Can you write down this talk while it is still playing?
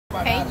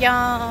Hey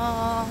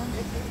y'all,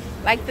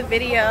 like the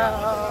video.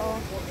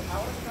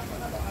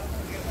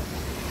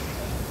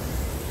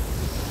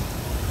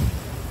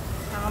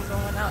 How I'm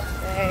going out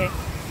today.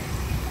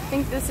 I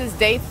think this is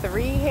day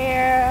 3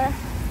 here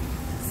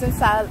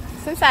since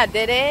I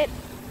did it.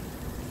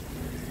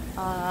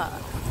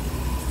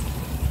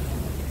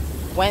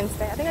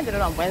 Wednesday. I think I did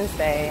it on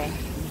Wednesday.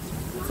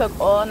 It took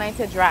all night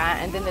to dry,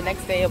 and then the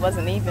next day it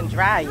wasn't even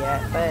dry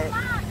yet, but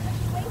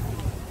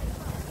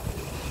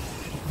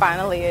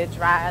finally it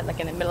dried like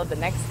in the middle of the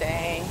next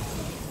day.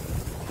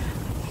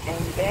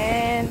 And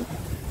then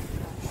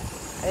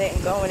I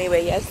didn't go anywhere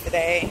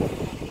yesterday,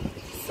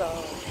 so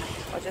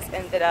I just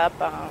ended up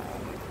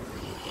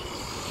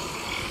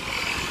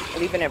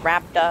leaving it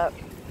wrapped up.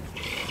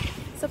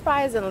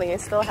 Surprisingly,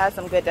 it still has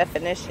some good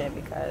definition,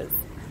 because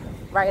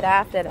right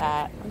after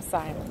that, I'm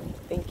sorry,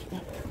 thank you.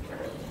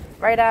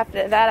 Right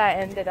after that, I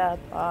ended up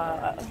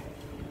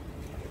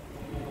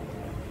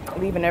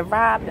leaving it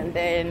wrapped, and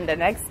then the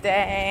next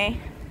day,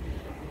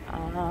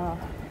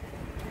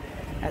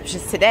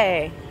 just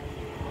today,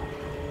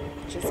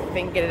 just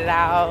figured it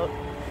out.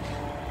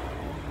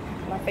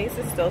 My face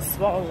is still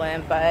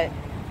swollen, but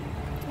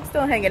I'm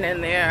still hanging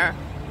in there.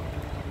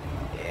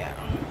 Yeah.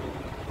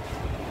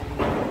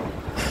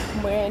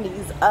 I'm wearing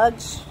these UGG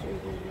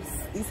shoes,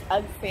 these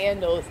UGG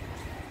sandals.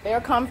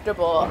 They're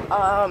comfortable.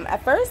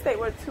 At first they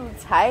were too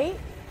tight,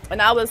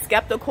 and I was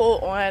skeptical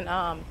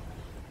on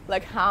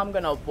like how I'm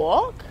gonna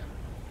walk,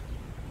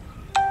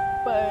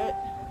 but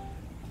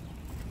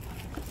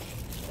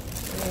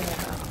yeah.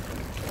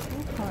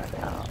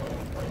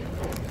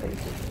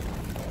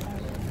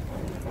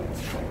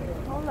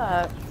 Hold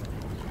up.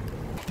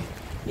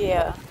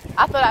 Yeah,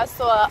 I thought I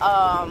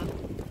saw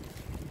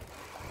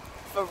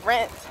for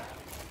rent,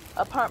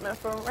 apartment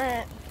for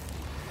rent,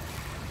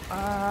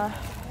 but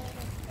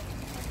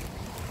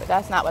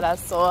that's not what I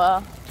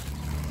saw.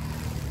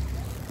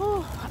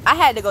 Whew. I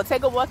had to go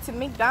take a walk to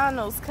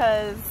McDonald's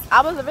because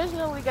I was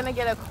originally gonna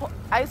get a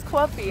iced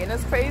coffee, and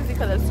it's crazy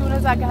because as soon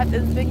as I got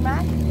this Big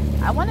Mac,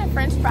 I wanted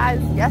French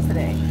fries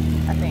yesterday,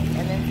 I think,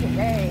 and then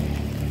today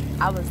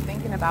I was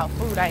thinking about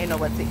food. I didn't know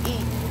what to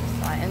eat,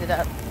 so I ended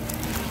up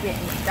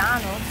getting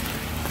McDonald's,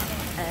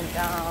 and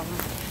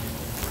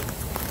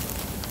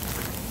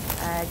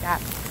I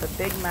got the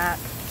Big Mac.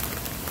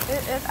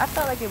 I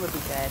felt like it would be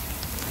good.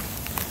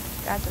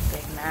 Got the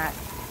Big Mac,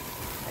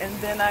 and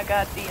then I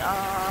got the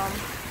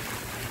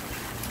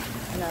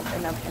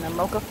in a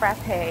mocha frappe,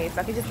 so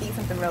I could just eat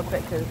something real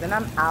quick, because then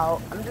I'm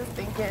out. I'm just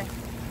thinking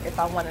if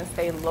I want to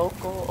stay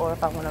local or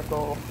if I want to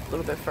go a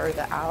little bit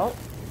further out.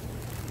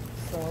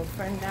 So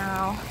for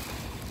now,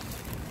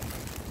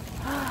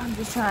 I'm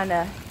just trying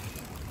to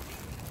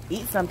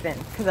eat something,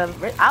 because I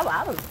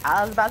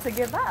was about to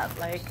give up.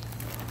 Like,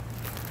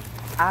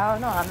 I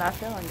don't know, I'm not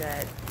feeling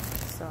good.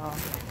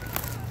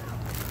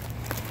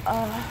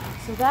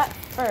 So that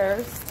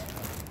first,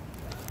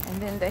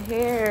 and then the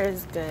hair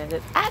is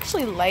good. I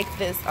actually like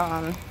this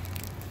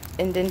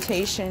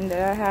indentation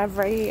that I have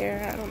right here.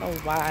 I don't know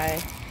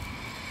why.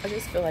 I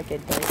just feel like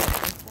it does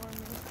something for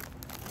me.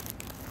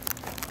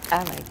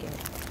 I like it.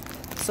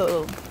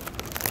 So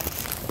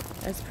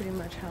that's pretty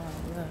much how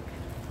I look.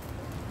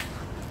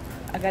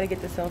 I gotta get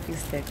the selfie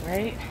stick,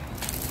 right?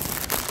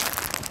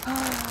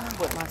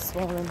 With my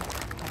swollen,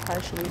 my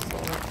partially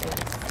swollen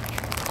face.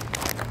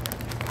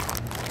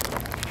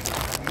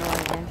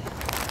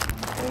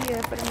 So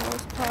yeah, for the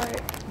most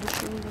part, the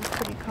shoes is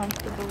pretty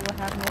comfortable. I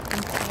have no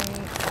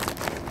complaints.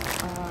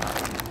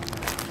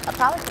 I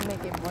probably can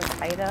make it more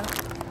tighter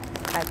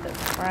at the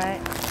front,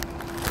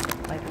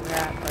 like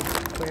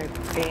where it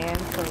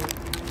bands, so I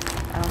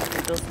don't have to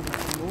feel so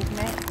much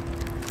movement.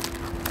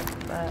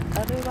 But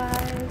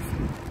otherwise,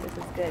 this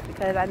is good,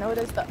 because I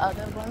noticed the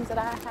other ones that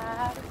I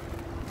have,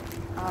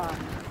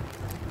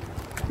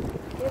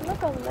 they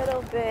look a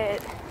little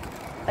bit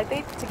like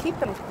to keep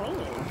them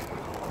clean.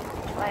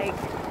 Like,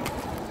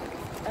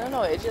 I don't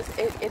know,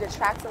 it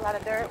attracts a lot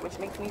of dirt, which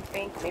makes me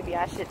think maybe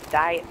I should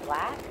dye it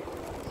black.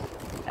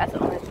 That's the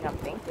only thing I'm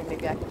thinking.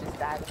 Maybe I could just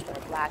dye this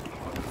color black,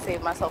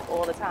 save myself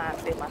all the time,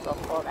 save myself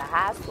all the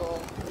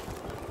hassle,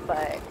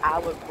 but I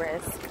would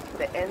risk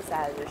the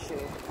inside of the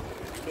shoe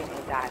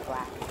getting dyed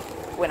black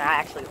when I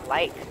actually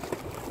like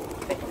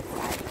the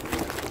inside,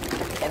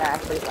 and I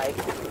actually like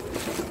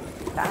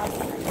the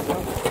outside.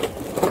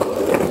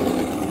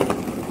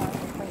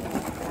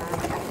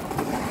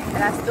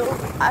 And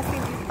I see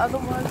these other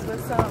ones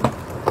with some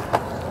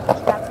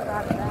straps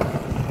around the back.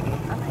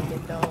 I might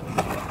get those.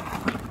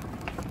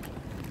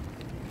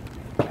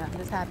 Yeah, I'm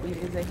just happy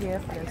these are here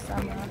for the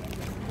summer.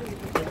 These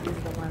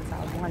are the ones I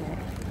wanted.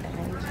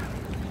 And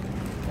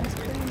that's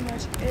pretty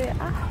much it.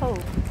 I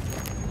hope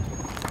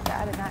that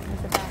I did not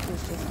miss a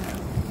package just now.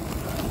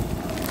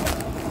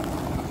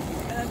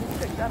 And I just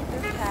picked up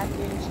this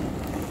package,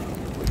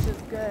 which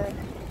is good.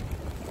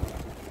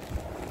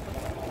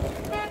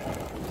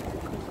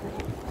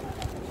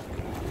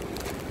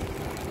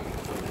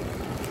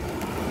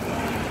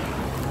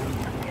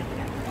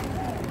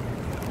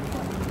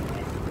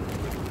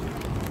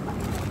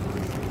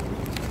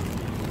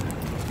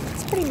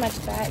 much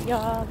that,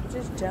 y'all.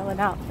 Just gelling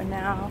out for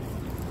now.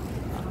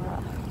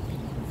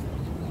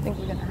 I think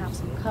we're gonna have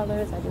some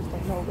colors. I just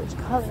don't know which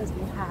colors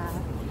we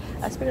have.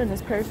 I sprayed on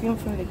this perfume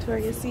from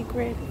Victoria's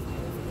Secret.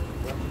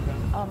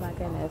 Oh my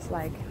goodness,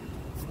 like,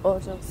 all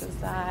jokes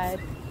aside,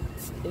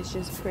 it's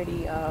just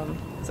pretty,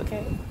 it's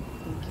okay.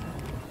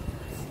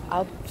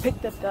 I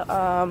picked up the,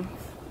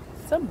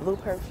 some blue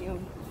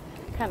perfume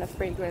kind of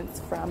fragrance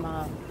from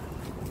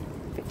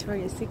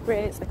Victoria's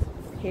Secret. It's like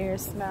hair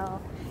smell.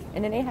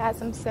 And then they had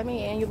some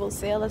semi-annual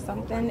sale or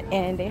something,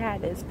 and they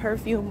had this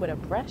perfume with a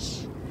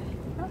brush.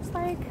 I was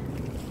like,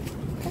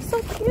 that's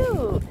so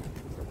cute.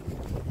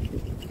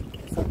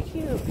 So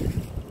cute.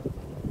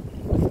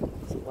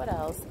 So what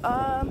else?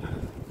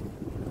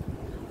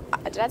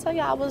 Did I tell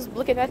you I was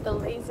looking at the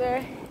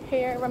laser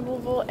hair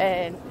removal,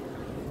 and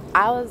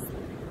I was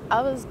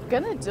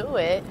gonna do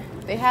it.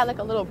 They had like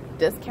a little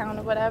discount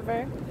or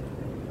whatever,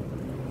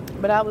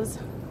 but I was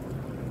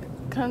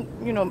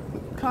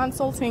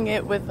consulting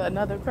it with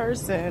another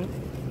person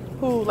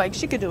who, like,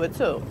 she could do it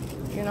too,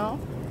 you know.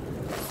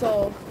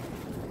 So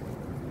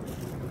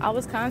I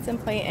was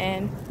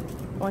contemplating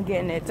on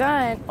getting it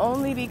done,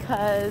 only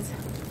because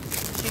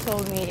she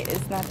told me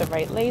it's not the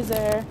right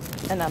laser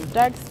and I'm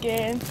dark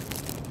skinned.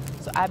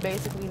 So I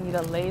basically need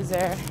a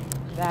laser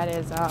that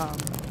is, I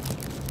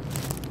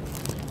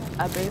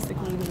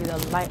basically need a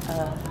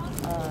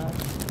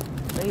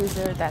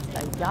laser that's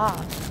a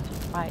YAG.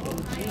 I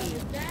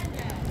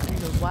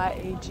need a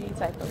YAG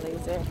type of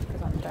laser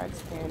because I'm dark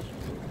skinned,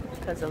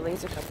 because the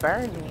laser could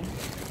burn me.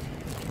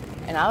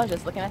 And I was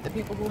just looking at the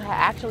people who had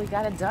actually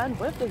got it done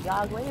with the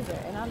YAG laser,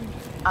 and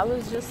I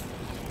was just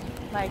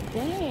like,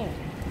 dang,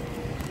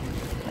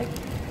 like,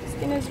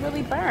 skin is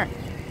really burnt.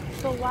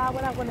 So why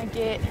would I want to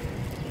get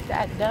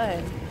that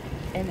done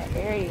in an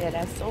area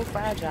that's so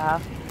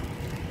fragile?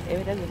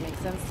 It doesn't make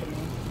sense to me.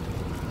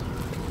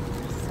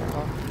 So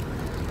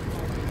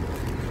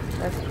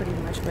that's pretty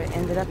much what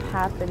ended up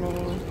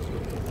happening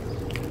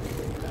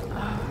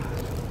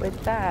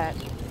with that.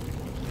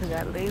 Because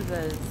that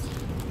laser,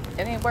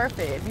 it ain't worth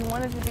it. If you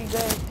want it to be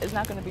good, it's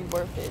not going to be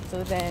worth it.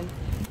 So then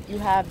you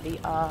have the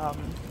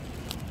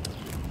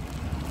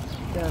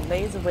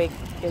Laserway,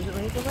 is it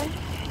Laserway?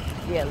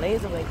 Yeah,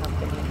 Laserway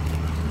company.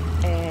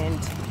 And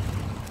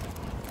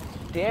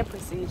their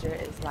procedure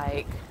is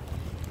like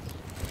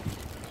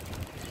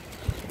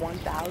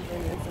 1,000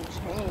 and some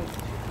change.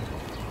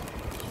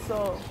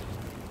 So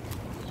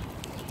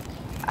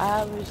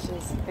I was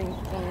just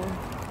thinking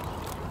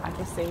I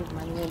could save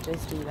money and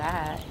just do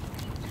that.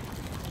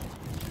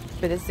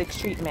 But it's 6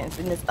 treatments,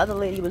 and this other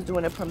lady was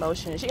doing a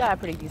promotion. She got a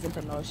pretty decent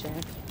promotion,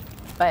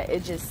 but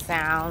it just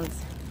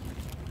sounds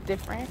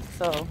different.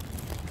 So,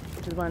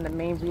 which is one of the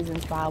main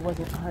reasons why I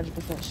wasn't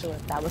 100% sure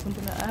if that was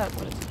something that I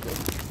wanted to do.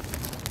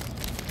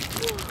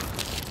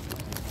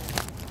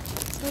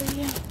 So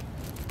yeah,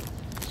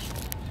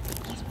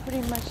 that's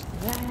pretty much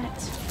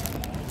that.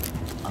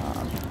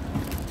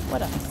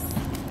 What else?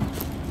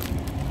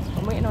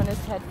 I'm waiting on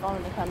this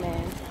headphone to come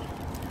in.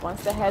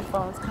 Once the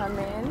headphones come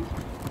in,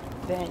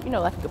 then, you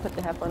know, like, I could put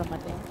the headphone on my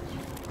thing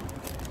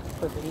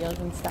for videos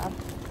and stuff.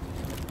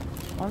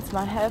 Once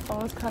my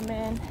headphones come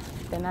in,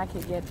 then I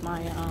can get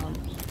my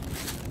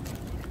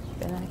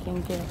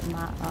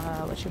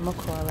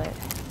whatchamacallit,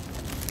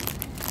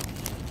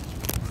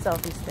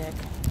 selfie stick.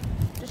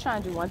 Just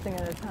trying to do one thing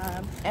at a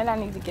time. And I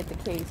need to get the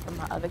case for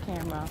my other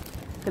camera,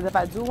 because if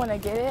I do want to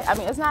get it, I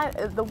mean, it's not,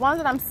 the ones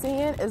that I'm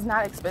seeing is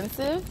not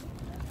expensive.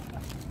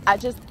 I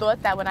just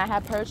thought that when I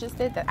had purchased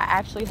it that I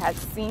actually had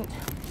synced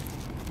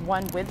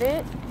one with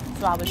it,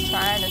 so I was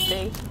trying to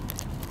stay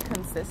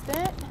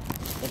consistent,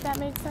 if that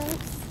makes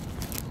sense.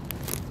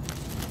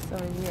 So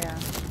yeah,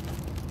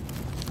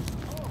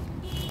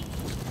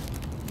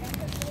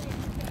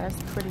 that's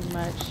pretty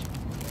much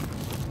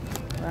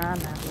where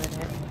I'm at with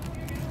it.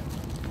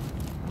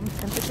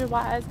 Temperature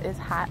wise, it's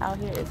hot out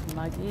here, it's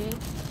muggy.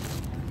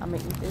 I'm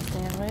gonna eat this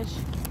sandwich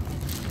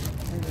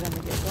and then I'm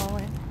gonna get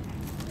going,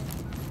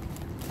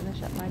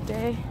 finish up my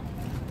day.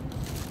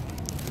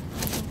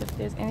 If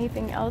there's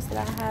anything else that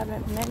I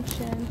haven't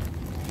mentioned,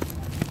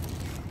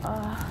 I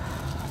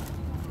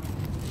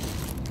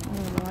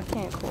don't know, I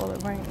can't call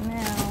it right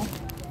now.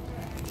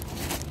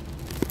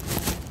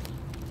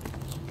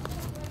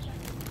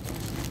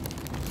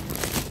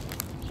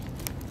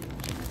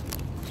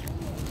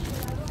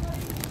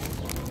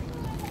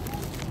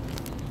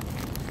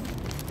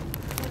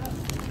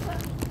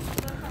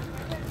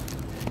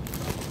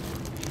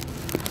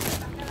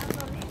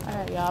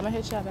 Alright, y'all, I'm gonna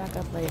hit y'all back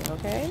up later,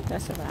 okay?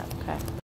 That's a wrap, okay?